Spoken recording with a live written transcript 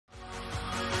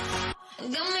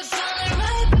What's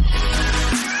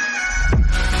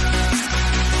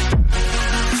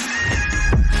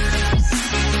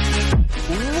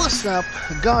up,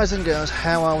 guys and girls?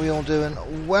 How are we all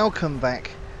doing? Welcome back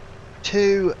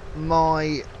to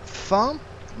my farm,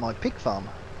 my pig farm,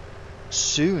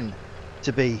 soon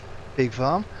to be pig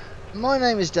farm. My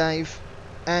name is Dave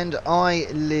and I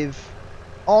live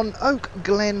on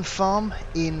Glen Farm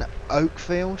in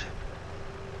Oakfield,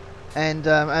 and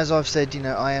as I've said, you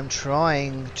know, I am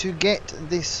trying to get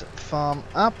this farm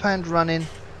up and running,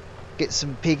 get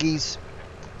some piggies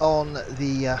on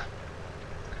the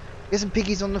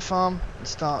farm and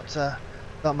start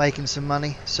making some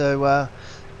money. So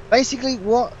basically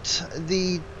what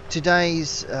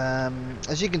today's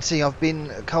as you can see, I've been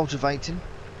cultivating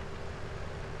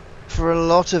for a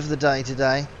lot of the day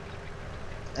today,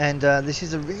 and this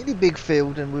is a really big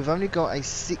field and we've only got a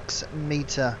 6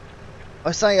 meter,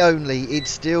 I say only,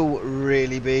 it's still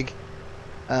really big,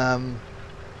 but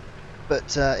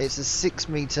it's a 6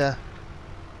 meter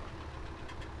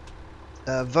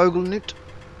Vogelnut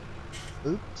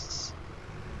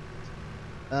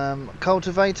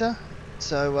cultivator.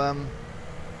 So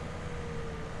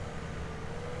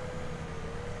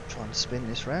trying to spin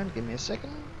this round, give me a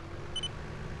second.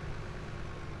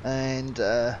 And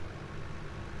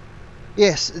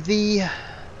yes,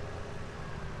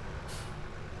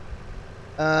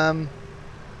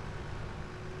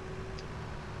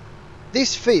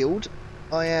 this field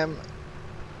I am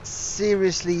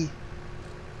seriously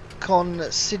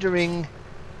considering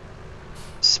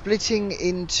splitting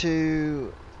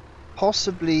into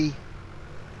possibly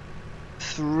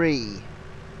 3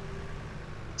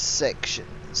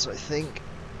 sections, I think,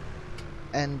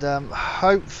 and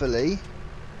hopefully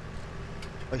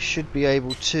I should be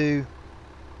able to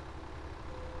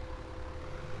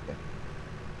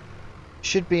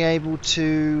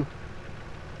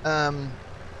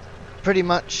pretty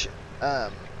much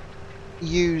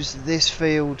use this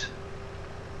field,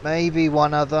 maybe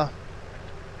one other,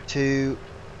 to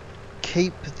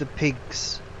keep the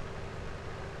pigs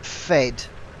fed.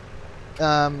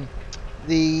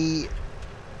 The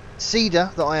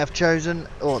cedar that I have chosen,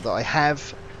 or that I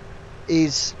have,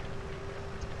 is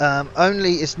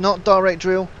it's not direct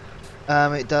drill.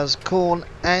 It does corn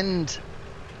and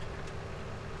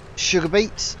sugar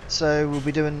beets, so we'll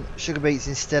be doing sugar beets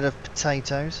instead of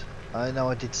potatoes. I know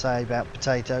I did say about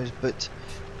potatoes, but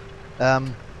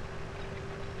I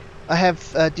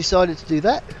have decided to do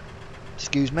that.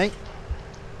 Excuse me.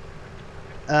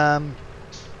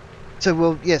 So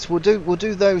we'll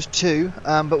do those two,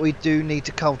 but we do need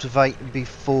to cultivate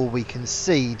before we can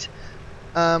seed.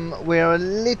 We're a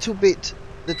little bit,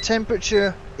 the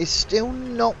temperature is still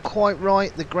not quite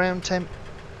right. The ground temp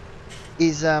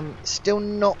is still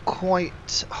not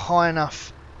quite high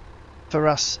enough for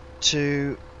us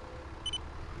to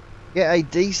get a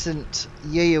decent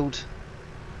yield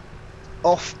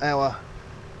off our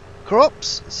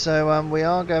crops. So we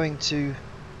are going to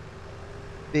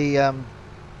be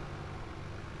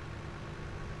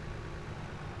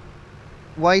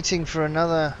waiting for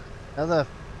another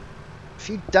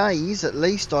few days at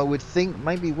least, I would think,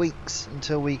 maybe weeks,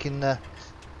 until we can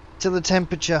till the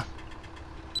temperature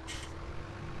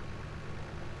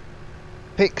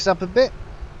picks up a bit.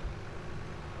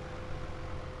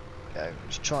 Okay,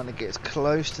 just trying to get as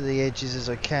close to the edges as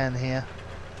I can here.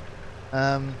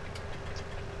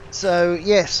 So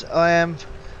yes, I am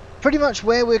pretty much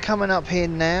where we're coming up here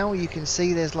now. You can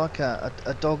see there's like a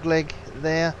dog leg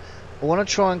there. I want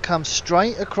to try and come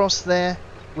straight across there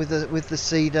with the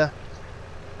cedar,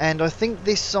 and I think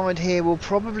this side here will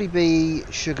probably be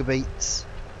sugar beets.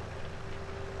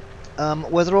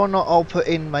 Whether or not I'll put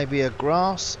in maybe a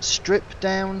grass strip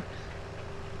down,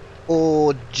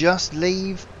 or just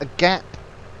leave a gap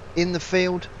in the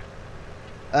field,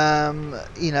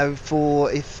 you know,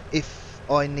 for if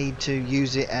I need to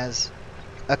use it as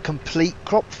a complete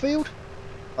crop field.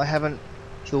 I haven't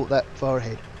thought that far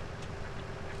ahead.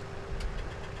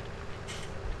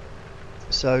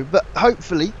 So, but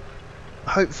hopefully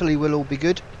we'll all be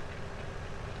good.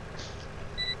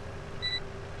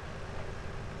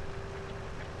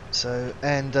 So,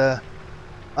 and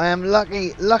I am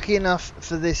lucky enough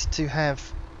for this to have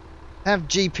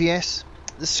GPS.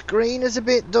 The screen is a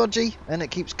bit dodgy and it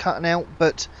keeps cutting out,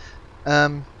 but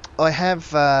I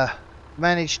have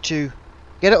managed to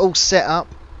get it all set up,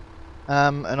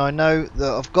 and I know that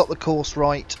I've got the course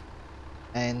right,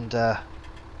 and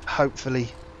hopefully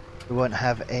we won't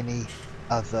have any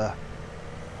other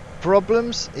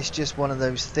problems. It's just one of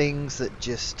those things that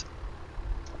just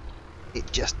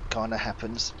kind of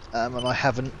happens, and I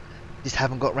haven't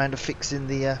got around to fixing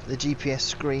the GPS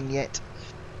screen yet.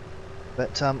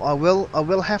 But I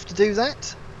will have to do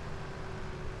that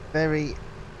very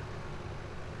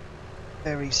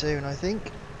soon, I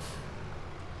think.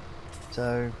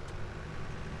 So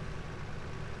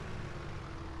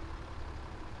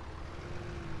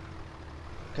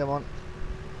come on,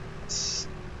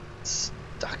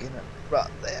 stuck in it right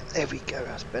there. There we go.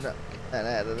 That's better. Get that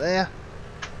out of there.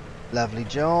 Lovely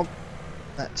job.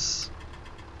 That's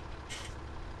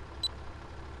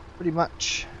pretty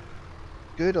much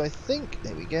good, I think.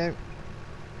 There we go.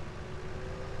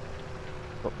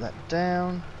 Pop that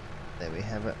down. There we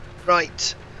have it.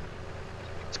 Right.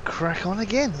 Let's crack on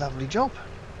again. Lovely job.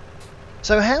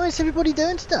 So how is everybody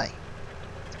doing today?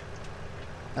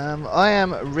 I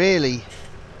am really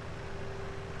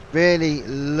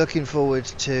looking forward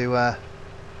to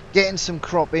getting some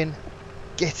crop in,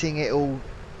 getting it all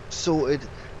sorted.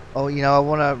 Oh, you know, I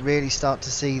want to really start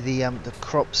to see the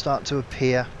crop start to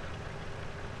appear,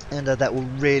 and that will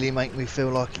really make me feel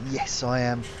like, yes, I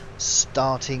am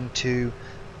starting to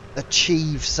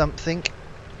achieve something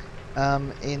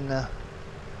in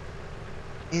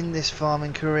this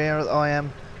farming career that I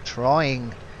am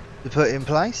trying to put in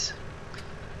place.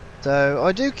 So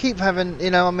I do keep having,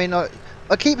 you know, I mean, I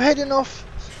keep heading off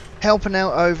helping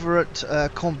out over at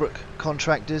Cornbrook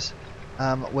Contractors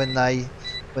when they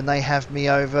have me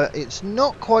over. It's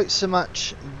not quite so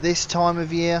much this time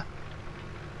of year.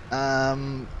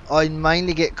 I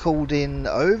mainly get called in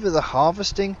over the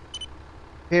harvesting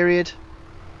period,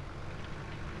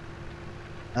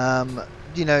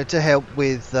 you know, to help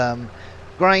with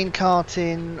grain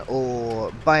carting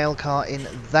or bale carting,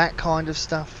 that kind of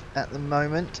stuff at the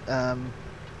moment.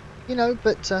 You know,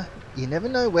 but you never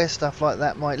know where stuff like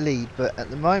that might lead. But at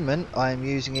the moment I am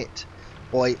using it,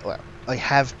 or I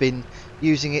have been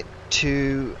using it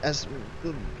to, as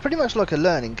pretty much like a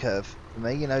learning curve for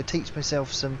me, you know, teach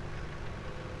myself some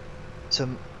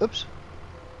oops,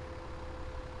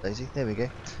 Daisy, there we go.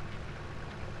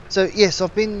 So yes,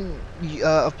 I've been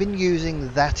using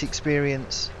that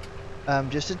experience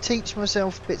just to teach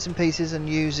myself bits and pieces, and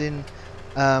using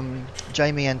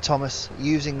Jamie and Thomas,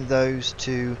 using those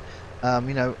to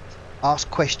you know, ask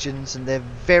questions, and they're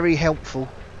very helpful,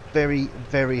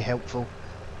 very helpful.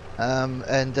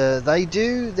 And they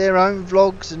do their own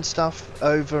vlogs and stuff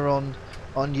over on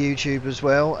YouTube as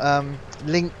well.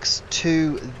 Links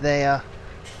to their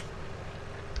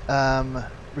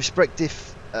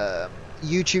respective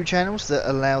YouTube channels that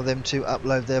allow them to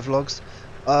upload their vlogs.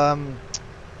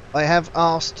 I have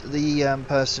asked the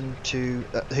person to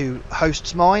who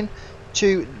hosts mine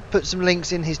to put some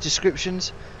links in his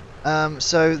descriptions,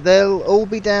 so they'll all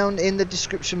be down in the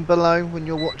description below when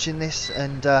you're watching this,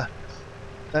 and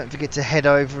don't forget to head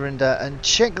over and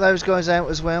check those guys out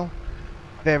as well.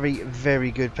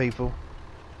 Very good people,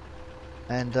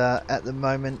 and at the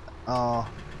moment are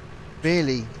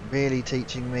really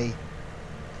teaching me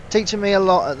a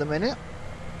lot at the minute.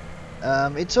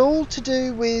 It's all to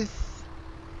do with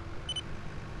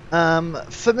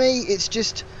for me, it's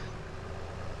just,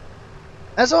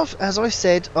 as I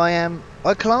said, I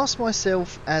class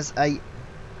myself as a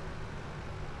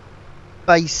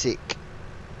basic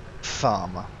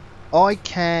farmer. I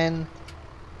can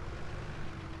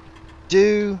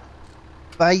do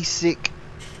basic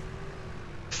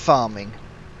farming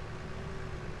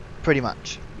pretty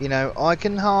much. You know, I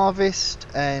can harvest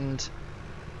and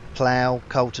plough,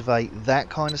 cultivate, that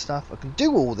kind of stuff. I can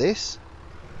do all this.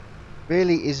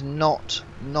 Really is not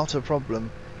a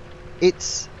problem.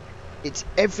 It's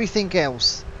everything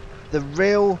else. The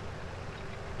real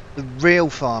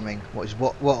farming,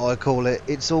 what I call it.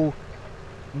 It's all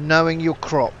knowing your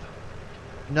crop,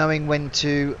 knowing when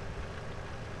to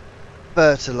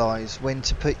fertilize, when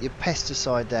to put your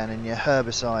pesticide down and your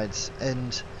herbicides,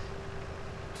 and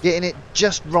getting it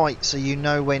just right, so you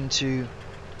know when to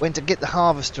get the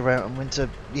harvester out, and when to,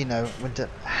 you know, when to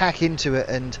hack into it,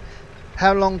 and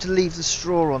how long to leave the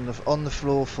straw on the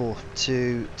floor for,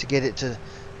 to get it to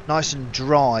nice and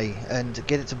dry, and to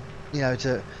get it to, you know,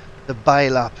 to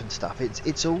bale up and stuff.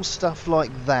 It's all stuff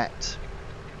like that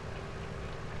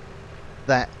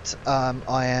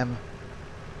I am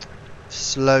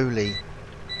slowly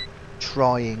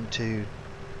trying to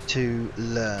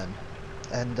learn,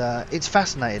 and it's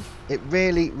fascinating. It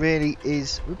really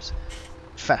is. Oops,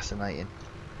 fascinating.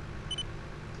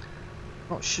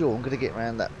 Not sure I'm going to get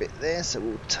around that bit there, so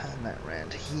we'll turn that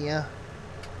around here.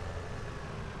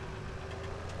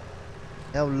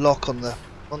 Now lock on the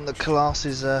class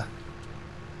is got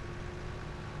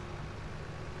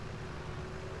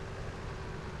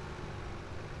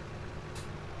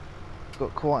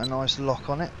quite a nice lock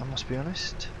on it, I must be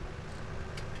honest.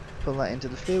 Pull that into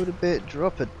the field a bit,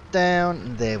 drop it down,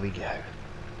 and there we go.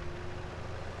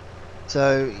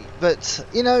 So, but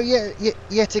you know,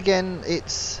 yet again,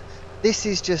 this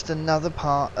is just another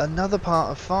part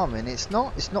of farming. It's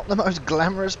not the most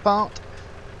glamorous part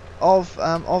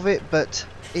of it, but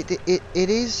it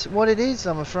is what it is,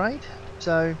 I'm afraid.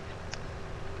 So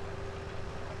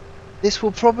this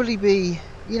will probably be,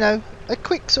 you know, a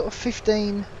quick sort of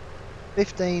 15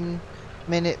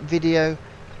 minute video,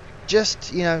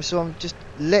 just, you know, so I'm just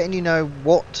letting you know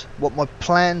what my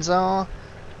plans are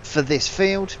for this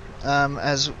field.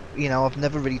 As you know, I've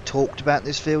never really talked about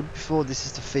this field before. This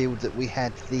is the field that we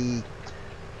had the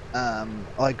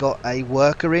I got a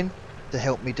worker in to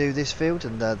help me do this field,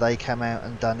 and they came out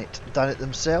and done it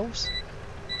themselves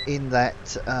in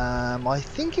that I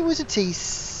think it was a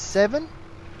T7,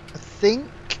 I think,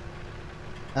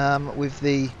 with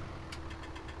the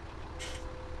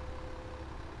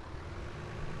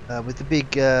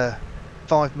big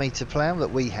 5 meter plough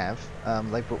that we have.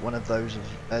 They brought one of those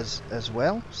as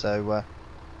well, so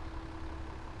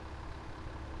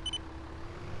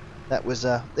that was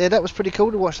yeah, that was pretty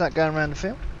cool to watch that going around the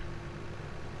field.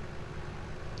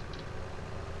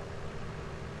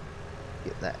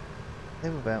 Get that. They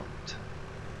were about.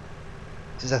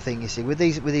 This is the thing, you see, with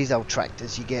these old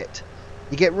tractors, you get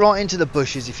right into the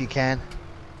bushes if you can,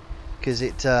 because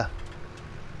it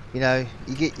you know,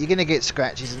 you're gonna get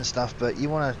scratches and stuff, but you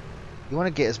wanna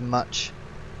get as much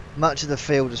of the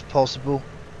field as possible.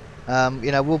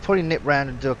 You know, we'll probably nip round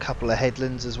and do a couple of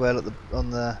headlands as well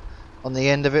on the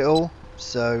end of it all.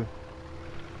 So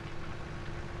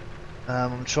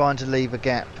I'm trying to leave a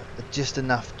gap just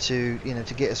enough to, you know,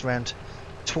 to get us around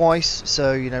twice.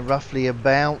 So, you know, roughly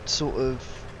about sort of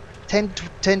 10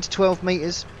 to 12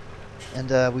 meters,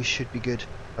 and we should be good,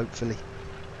 hopefully.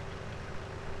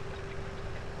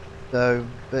 So,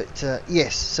 but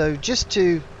yes, so just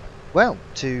to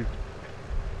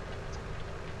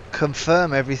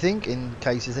confirm everything, in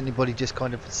case there's anybody just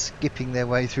kind of skipping their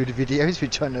way through the videos,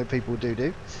 which I know people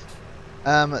do.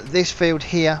 This field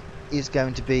here is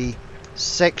going to be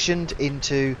sectioned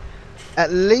into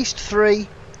at least 3.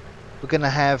 We're going to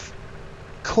have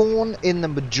corn in the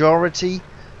majority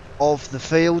of the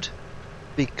field,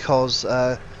 because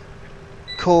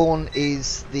corn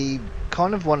is the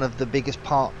kind of one of the biggest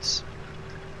parts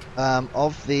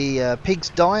of the pig's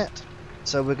diet,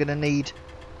 so we're going to need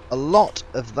a lot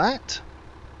of that.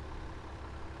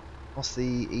 What's the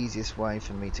easiest way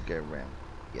for me to go around?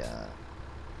 Yeah,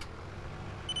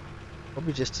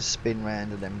 probably just to spin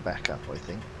round and then back up, I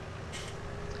think.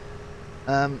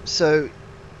 So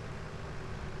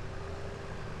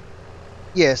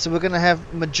yeah, so we're going to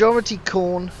have majority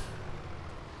corn,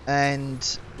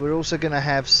 and we're also going to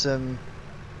have some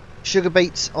sugar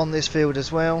beets on this field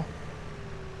as well,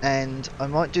 and I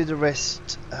might do the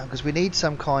rest because we need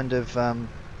some kind of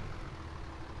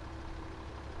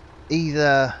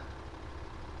either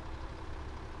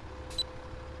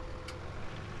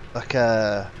like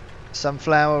a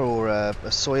sunflower or a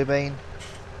soybean,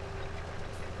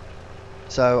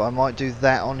 so I might do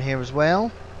that on here as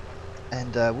well,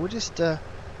 and we'll just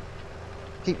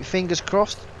keep your fingers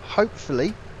crossed.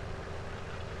 Hopefully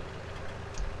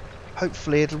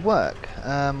it'll work.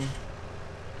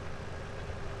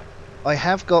 I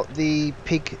have got the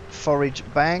pig forage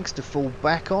bags to fall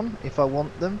back on if I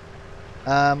want them.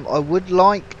 I would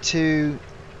like to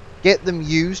get them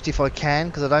used if I can,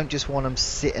 because I don't just want them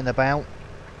sitting about.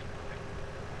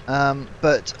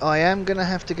 But I am going to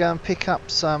have to go and pick up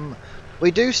some.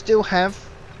 We do still have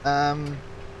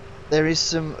there is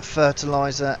some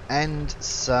fertilizer and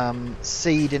some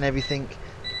seed and everything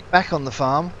back on the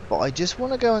farm, but I just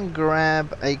want to go and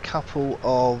grab a couple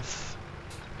of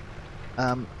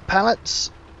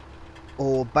pallets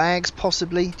or bags,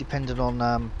 possibly, depending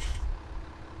on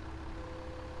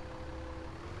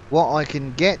what I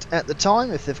can get at the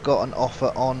time. If they've got an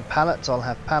offer on pallets, I'll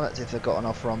have pallets. If they've got an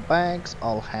offer on bags,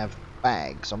 I'll have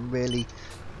bags. I'm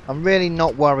really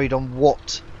not worried on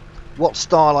what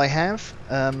style I have,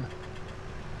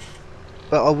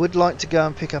 but I would like to go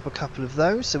and pick up a couple of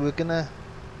those. So we're gonna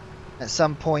at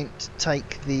some point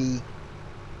take the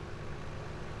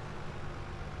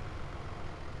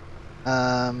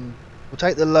we'll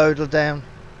take the loader down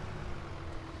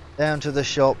to the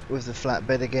shop with the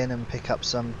flatbed again and pick up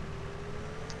some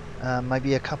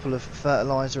maybe a couple of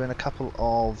fertilizer and a couple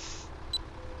of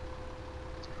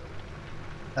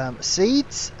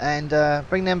seeds, and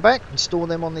bring them back and store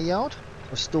them on the yard,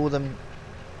 or store them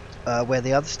where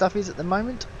the other stuff is at the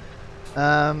moment.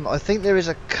 I think there is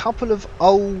a couple of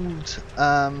old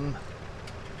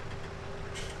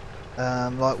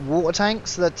like water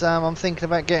tanks that I'm thinking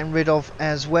about getting rid of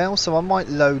as well, so I might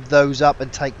load those up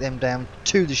and take them down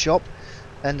to the shop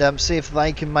and see if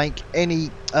they can make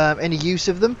any use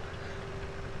of them,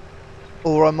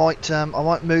 or I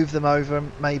might move them over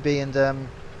maybe and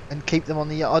keep them on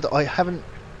the yard. I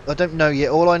don't know yet.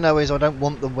 All I know is I don't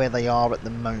want them where they are at the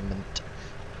moment.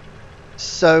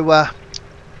 So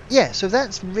yeah, so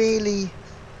that's really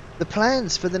the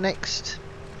plans for the next,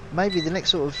 maybe the next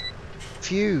sort of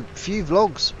few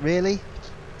vlogs really.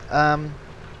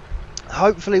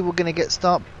 Hopefully we're going to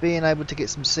start being able to get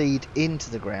some seed into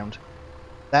the ground.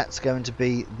 That's going to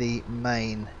be the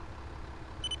main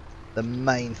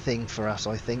thing for us,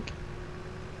 I think.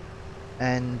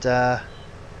 And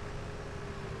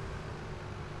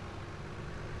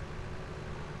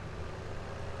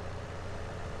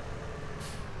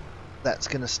that's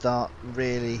going to start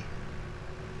really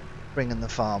bringing the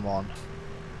farm on.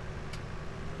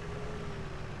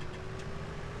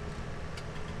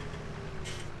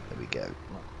 There we go.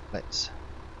 Let's.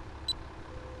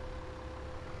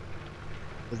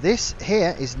 This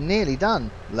here is nearly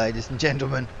done, ladies and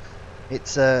gentlemen.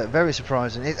 It's very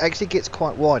surprising. It actually gets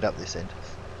quite wide up this end.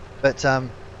 But so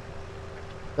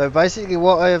basically,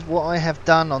 what I have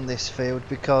done on this field,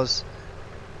 because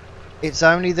it's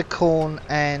only the corn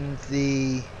and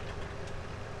the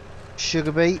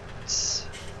sugar beets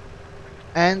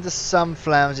and the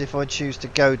sunflowers, if I choose to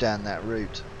go down that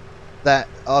route, that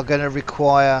are going to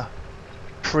require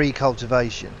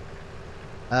pre-cultivation,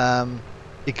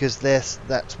 because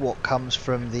that's what comes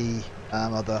from the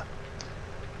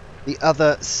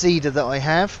other seeder that I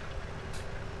have.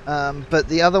 But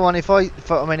the other one, if I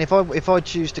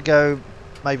choose to go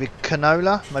maybe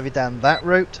canola, maybe down that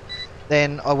route,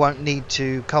 then I won't need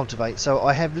to cultivate. So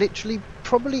I have literally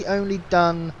probably only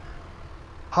done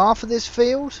half of this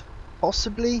field,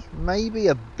 possibly, maybe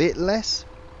a bit less.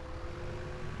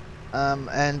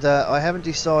 And I haven't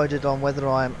decided on whether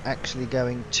I'm actually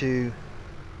going to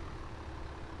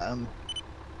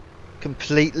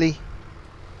completely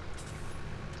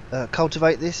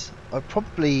cultivate this. I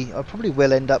probably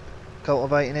will end up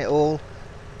cultivating it all,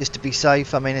 just to be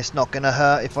safe. I mean, it's not going to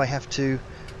hurt if I have to,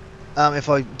 if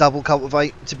I double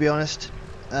cultivate. To be honest,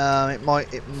 it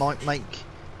might make.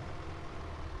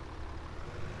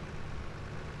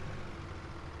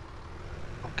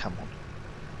 Oh, come on,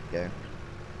 go.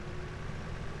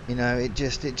 You know, it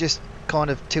just kind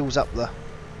of tills up the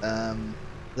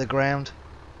ground.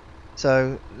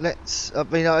 So let's. I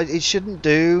mean, it shouldn't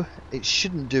do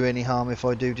any harm if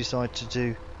I do decide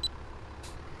to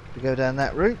go down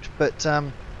that route. But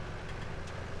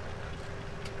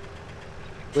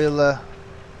we'll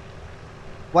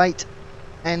wait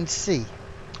and see.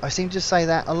 I seem to say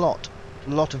that a lot.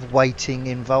 A lot of waiting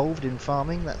involved in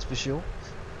farming, that's for sure.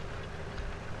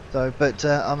 So, but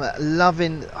I'm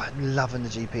loving the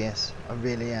GPS. I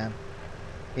really am.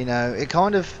 You know, it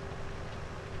kind of.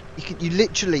 You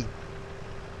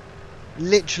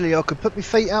literally, I could put my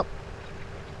feet up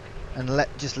and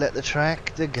just let the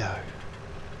tractor go.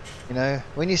 You know,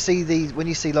 when you see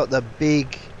like the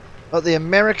big, like the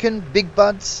American big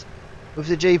buds with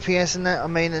the GPS and that, I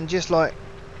mean, and just like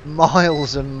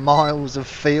miles and miles of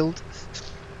field,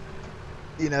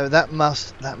 you know, that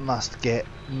must get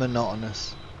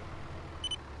monotonous.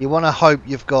 You want to hope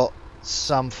you've got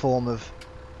some form of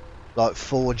like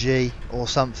 4G or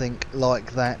something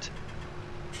like that,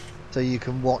 so you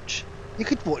can watch. You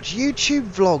could watch YouTube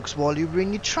vlogs while you're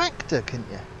in your tractor,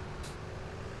 couldn't you?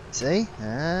 See?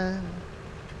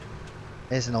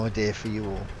 There's an idea for you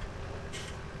all.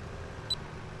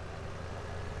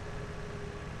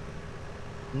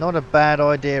 Not a bad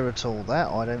idea at all, that,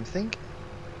 I don't think.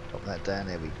 Pop that down,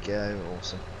 there we go,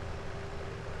 awesome.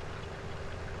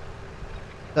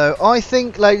 So I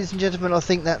think, ladies and gentlemen,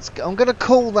 I'm going to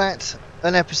call that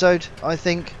an episode. I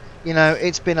think, you know,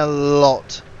 it's been a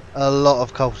lot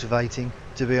of cultivating,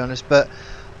 to be honest, but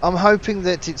I'm hoping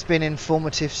that it's been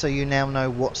informative, so you now know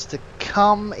what's to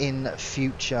come in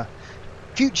future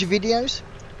videos.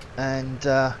 And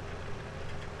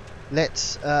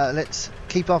let's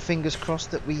keep our fingers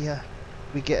crossed that we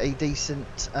get a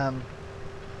decent.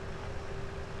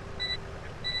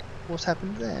 What's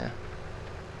happened there?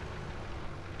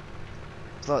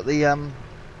 It's like the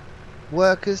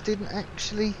workers didn't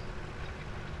actually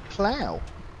plough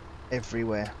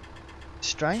everywhere.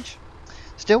 Strange.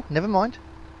 Still, never mind.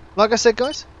 Like I said,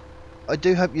 guys, I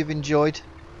do hope you've enjoyed.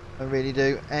 I really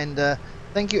do. And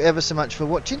thank you ever so much for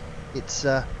watching. It's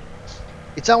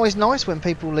always nice when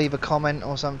people leave a comment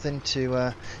or something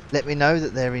to let me know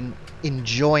that they're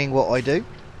enjoying what I do.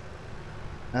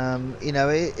 You know,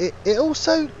 it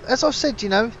also, as I've said, you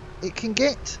know, it can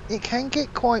get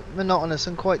quite monotonous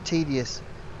and quite tedious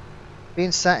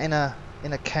being sat in a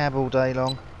cab all day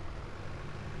long.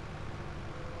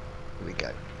 Here we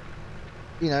go.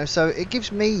 You know, so it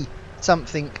gives me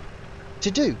something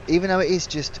to do, even though it is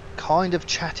just kind of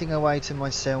chatting away to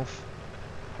myself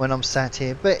when I'm sat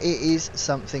here, but it is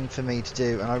something for me to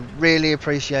do, and I really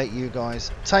appreciate you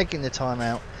guys taking the time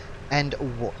out and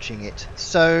watching it.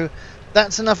 So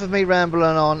that's enough of me rambling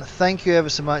on. Thank you ever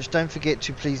so much. Don't forget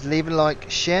to please leave a like,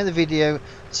 share the video,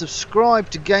 subscribe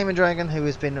to Gamer Dragon, who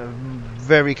has been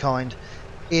very kind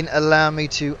in allowing me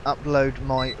to upload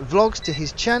my vlogs to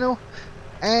his channel,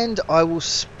 and I will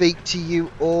speak to you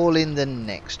all in the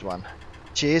next one.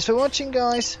 Cheers for watching,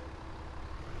 guys.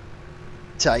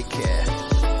 Take care.